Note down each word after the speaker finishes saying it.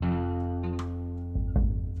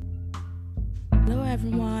Hello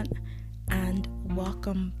everyone, and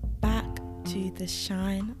welcome back to the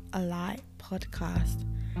Shine a Light podcast.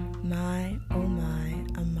 My, oh my,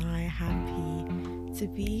 am I happy to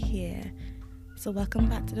be here. So welcome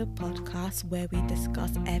back to the podcast where we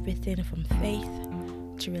discuss everything from faith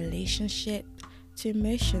to relationship to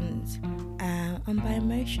emotions. And by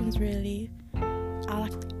emotions really,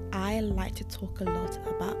 I like to talk a lot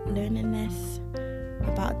about loneliness,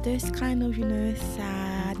 about those kind of,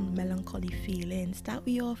 sad, melancholy feelings that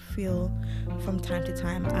we all feel from time to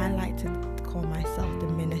time. I like to call myself the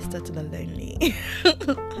minister to the lonely.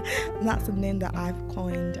 That's a name that I've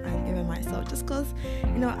coined and given myself just because,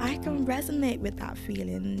 I can resonate with that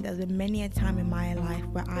feeling. There's been many a time in my life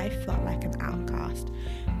where I felt like an outcast,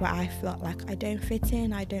 where I felt like I don't fit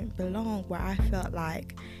in, I don't belong, where I felt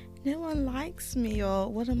like no one likes me, or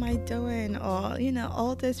what am I doing, or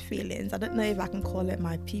all those feelings. I don't know if I can call it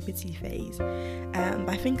my puberty phase, but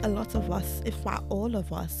I think a lot of us, if not all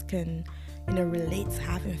of us, can relate to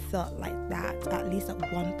having felt like that at least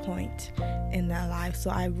at one point in their life.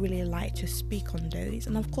 So I really like to speak on those.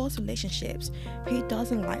 And of course, relationships. Who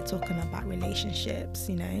doesn't like talking about relationships?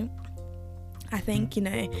 I think,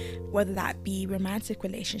 whether that be romantic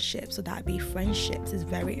relationships or that be friendships, is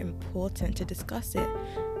very important to discuss it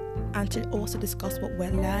and to also discuss what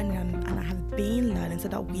we're learning and have been learning, so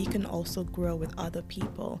that we can also grow with other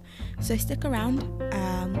people. So stick around.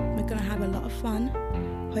 We're going to have a lot of fun.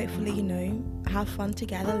 Hopefully, have fun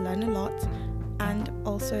together, learn a lot, and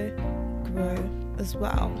also grow as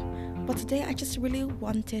well. But today I just really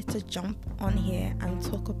wanted to jump on here and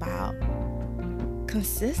talk about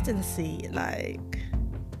consistency.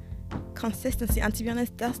 And to be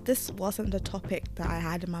honest, this wasn't the topic that I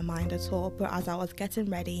had in my mind at all. But as I was getting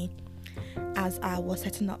ready, as I was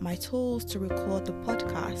setting up my tools to record the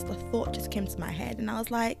podcast, the thought just came to my head, and I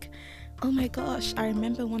was like, oh my gosh, I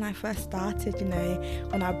remember when I first started,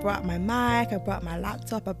 when I brought my mic, I brought my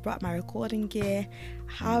laptop, I brought my recording gear,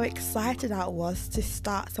 how excited I was to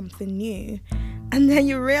start something new. And then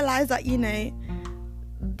you realize that,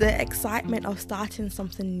 the excitement of starting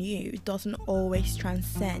something new doesn't always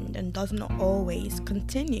transcend and doesn't always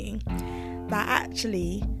continue. That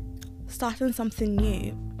actually starting something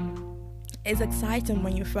new is exciting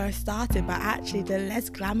when you first started, but actually the less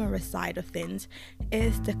glamorous side of things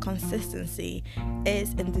is the consistency,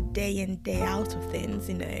 is in the day in, day out of things.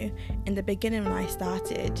 In the beginning when I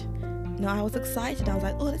started, I was excited. I was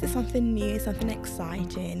like, oh, this is something new, something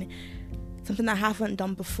exciting, something I haven't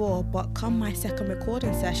done before. But come my second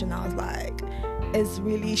recording session, I was like, it's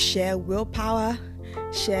really sheer willpower,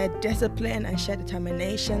 sheer discipline, and sheer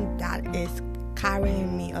determination that is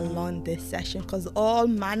carrying me along this session, because all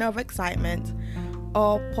manner of excitement,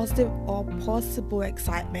 or positive or possible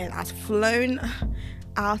excitement, has flown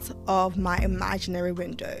out of my imaginary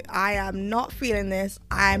window. I am not feeling this.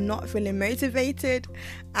 I am not feeling motivated.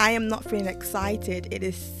 I am not feeling excited. It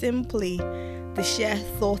is simply the sheer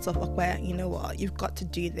thought of, okay, you know what, you've got to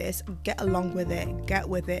do this, get along with it, get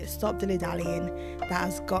with it, stop dilly-dallying, that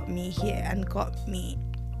has got me here and got me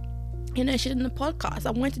shit in the podcast.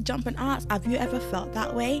 I wanted to jump and ask, have you ever felt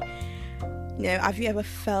that way? Have you ever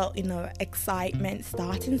felt excitement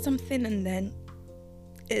starting something and then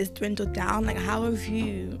it's dwindled down? Like, how have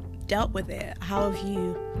you dealt with it? How have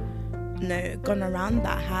you gone around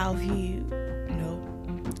that? How have you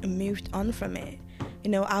moved on from it?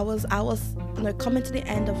 I was coming to the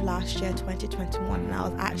end of last year, 2021, and I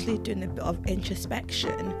was actually doing a bit of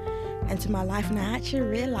introspection into my life, and I actually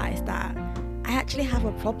realized that I actually have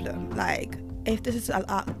a problem. Like, if this is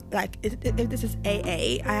if this is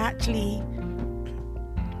AA, I actually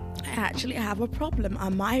have a problem,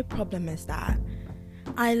 and my problem is that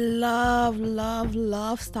I love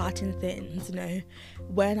starting things.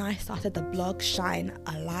 When I started the blog Shine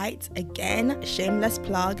a Light, again, shameless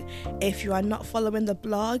plug, if you are not following the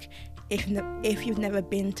blog, if you've never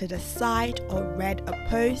been to the site or read a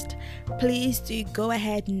post, please do go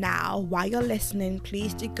ahead now. While you're listening,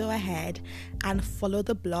 please do go ahead and follow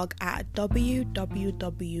the blog at www.I,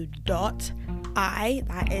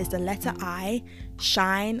 that is the letter I,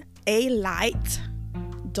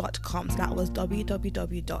 shinealight.com. So that was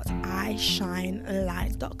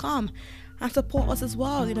www.ishinelight.com. And support us as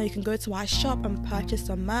well. You can go to our shop and purchase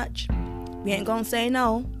some merch. We ain't gonna say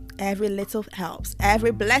no. Every little helps. Every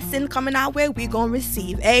blessing coming our way, we gonna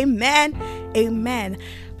receive. Amen.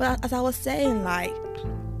 But as I was saying,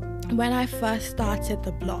 when I first started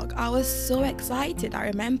the blog, I was so excited. I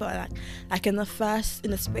remember like in the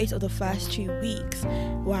space of the first 2 weeks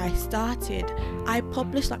where I started, I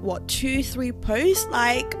published 2-3 posts.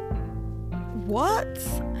 What?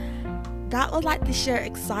 that was like the sheer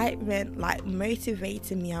excitement, like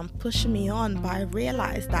motivating me and pushing me on. But I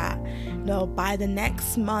realized that, by the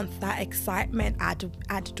next month, that excitement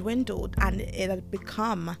had dwindled and it had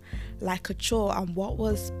become like a chore. And what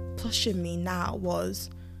was pushing me now was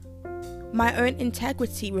my own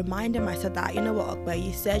integrity, reminding myself that, Okpe,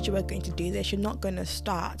 you said you were going to do this, you're not going to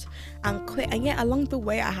start and quit. And yet along the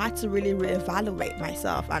way, I had to really reevaluate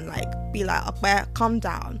myself and be like, Okpe, calm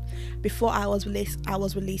down. Before I was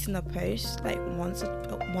releasing a post like once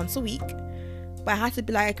a week, but I had to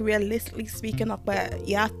be like, realistically speaking, Okpe,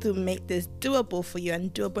 you have to make this doable for you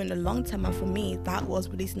and doable in the long term. And for me, that was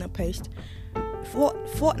releasing a post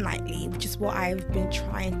fortnightly, which is what I've been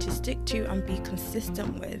trying to stick to and be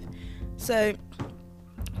consistent with. So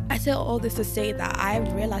I say all this to say that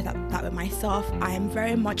I've realized that with myself, I am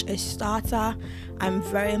very much a starter. I'm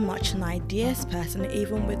very much an ideas person.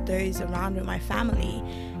 Even with those around me, my family,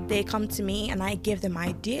 they come to me and I give them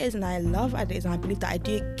ideas, and I love ideas, and I believe that I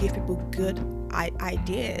do give people good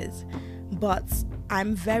ideas. But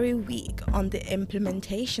I'm very weak on the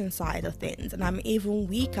implementation side of things, and I'm even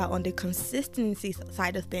weaker on the consistency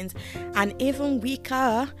side of things, and even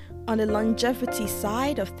weaker on the longevity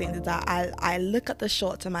side of things. That I look at the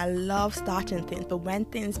short term, I love starting things, but when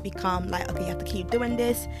things become like, okay, you have to keep doing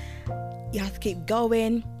this, you have to keep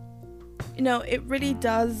going, it really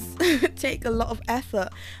does take a lot of effort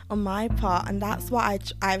on my part. And that's why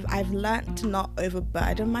I've learned to not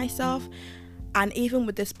overburden myself. And even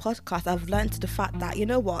with this podcast, I've learned the fact that,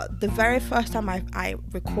 the very first time I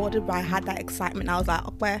recorded, where I had that excitement, I was like,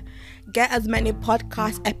 okay, get as many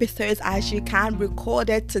podcast episodes as you can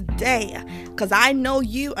recorded today. Because I know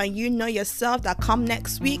you and you know yourself that come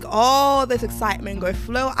next week, all this excitement going to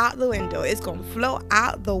flow out the window. It's going to flow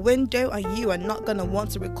out the window, and you are not going to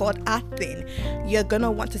want to record a thing. You're going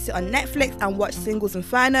to want to sit on Netflix and watch Singles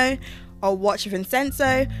Inferno, or watch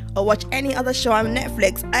Vincenzo, or watch any other show on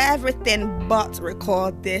Netflix, everything but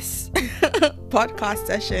record this podcast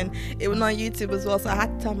session. It was on YouTube as well, so I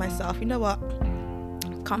had to tell myself, you know what,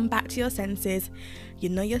 come back to your senses. You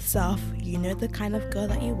know yourself, you know the kind of girl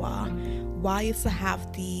that you are. While you used to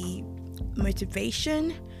have the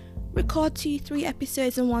motivation, record 2-3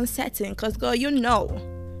 episodes in one setting, because girl,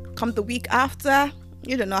 come the week after,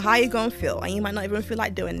 you don't know how you're going to feel, and you might not even feel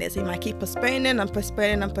like doing this. You might keep postponing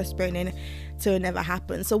till it never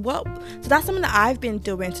happens. So that's something that I've been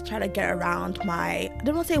doing to try to get around my, I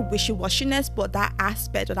don't want to say wishy-washiness, but that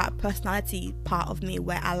aspect or that personality part of me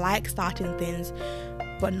where I like starting things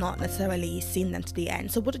but not necessarily seeing them to the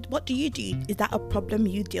end. So what do you do? Is that a problem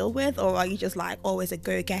you deal with, or are you just like always a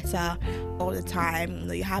go-getter all the time?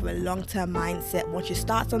 You have a long-term mindset. Once you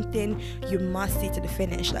start something, you must see to the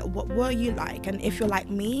finish. Like, what are you like? And if you're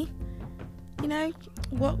like me, share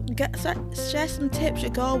some tips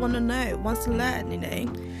your girl wants to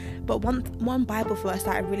learn. But one Bible verse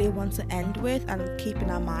that I really want to end with and keep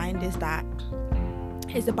in our mind is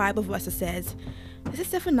the Bible verse that says, is it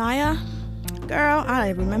Zephaniah? Girl, I don't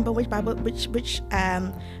even remember which verse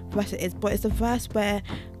it is, but it's the verse where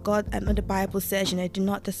God and the Bible says, do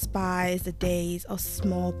not despise the days of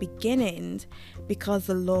small beginnings, because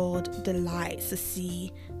the Lord delights to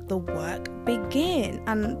see the work begin.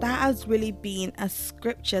 And that has really been a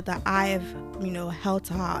scripture that I've held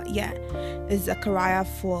to heart. It's Zechariah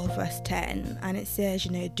 4 verse 10, and it says,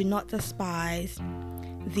 do not despise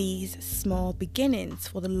these small beginnings,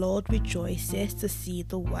 for the Lord rejoices to see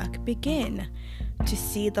the work begin, to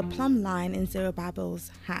see the plumb line in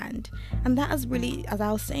Zerubbabel's hand. And that has really, as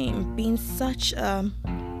I was saying, been such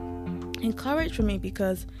encouragement for me,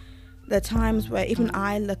 because there are times where even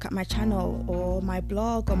I look at my channel or my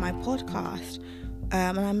blog or my podcast,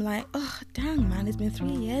 and I'm like, oh dang man, it's been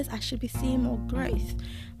 3 years, I should be seeing more growth.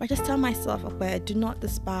 But I just tell myself, do not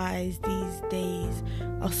despise these days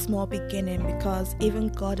of small beginning, because even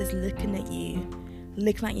God is looking at you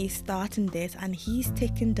starting this, and He's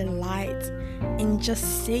taking delight in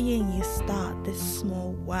just seeing you start this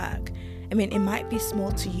small work. I mean, it might be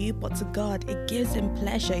small to you, but to God, it gives Him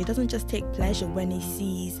pleasure. He doesn't just take pleasure when He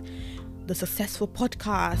sees the successful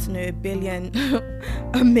podcast, a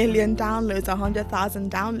million downloads,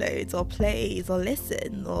 100,000 downloads, or plays, or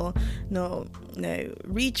listen, or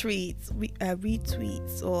retweets,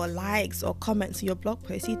 or likes, or comments to your blog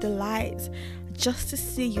post. He delights just to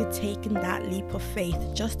see you taking that leap of faith,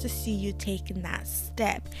 just to see you taking that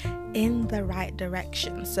step in the right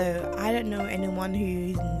direction. So I don't know anyone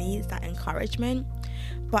who needs that encouragement,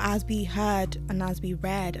 but as we heard and as we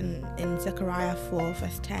read in Zechariah 4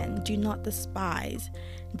 verse 10, do not despise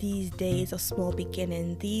these days of small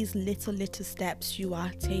beginning, these little steps you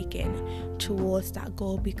are taking towards that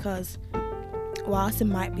goal, because whilst it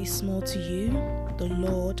might be small to you, the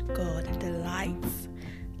Lord God delights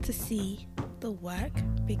to see the work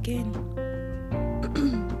begin.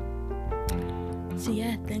 So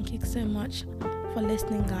yeah, thank you so much for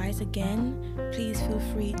listening, guys. Again, please feel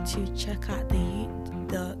free to check out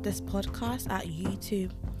this podcast at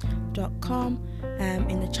youtube.com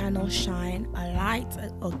in the channel Shine a Light.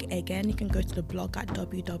 Again, you can go to the blog at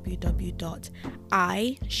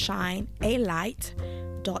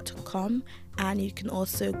www.ishinealight.com, and you can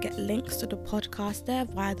also get links to the podcast there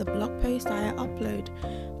via the blog post I upload.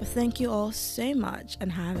 But thank you all so much,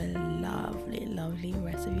 and have a lovely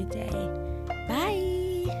rest of your day.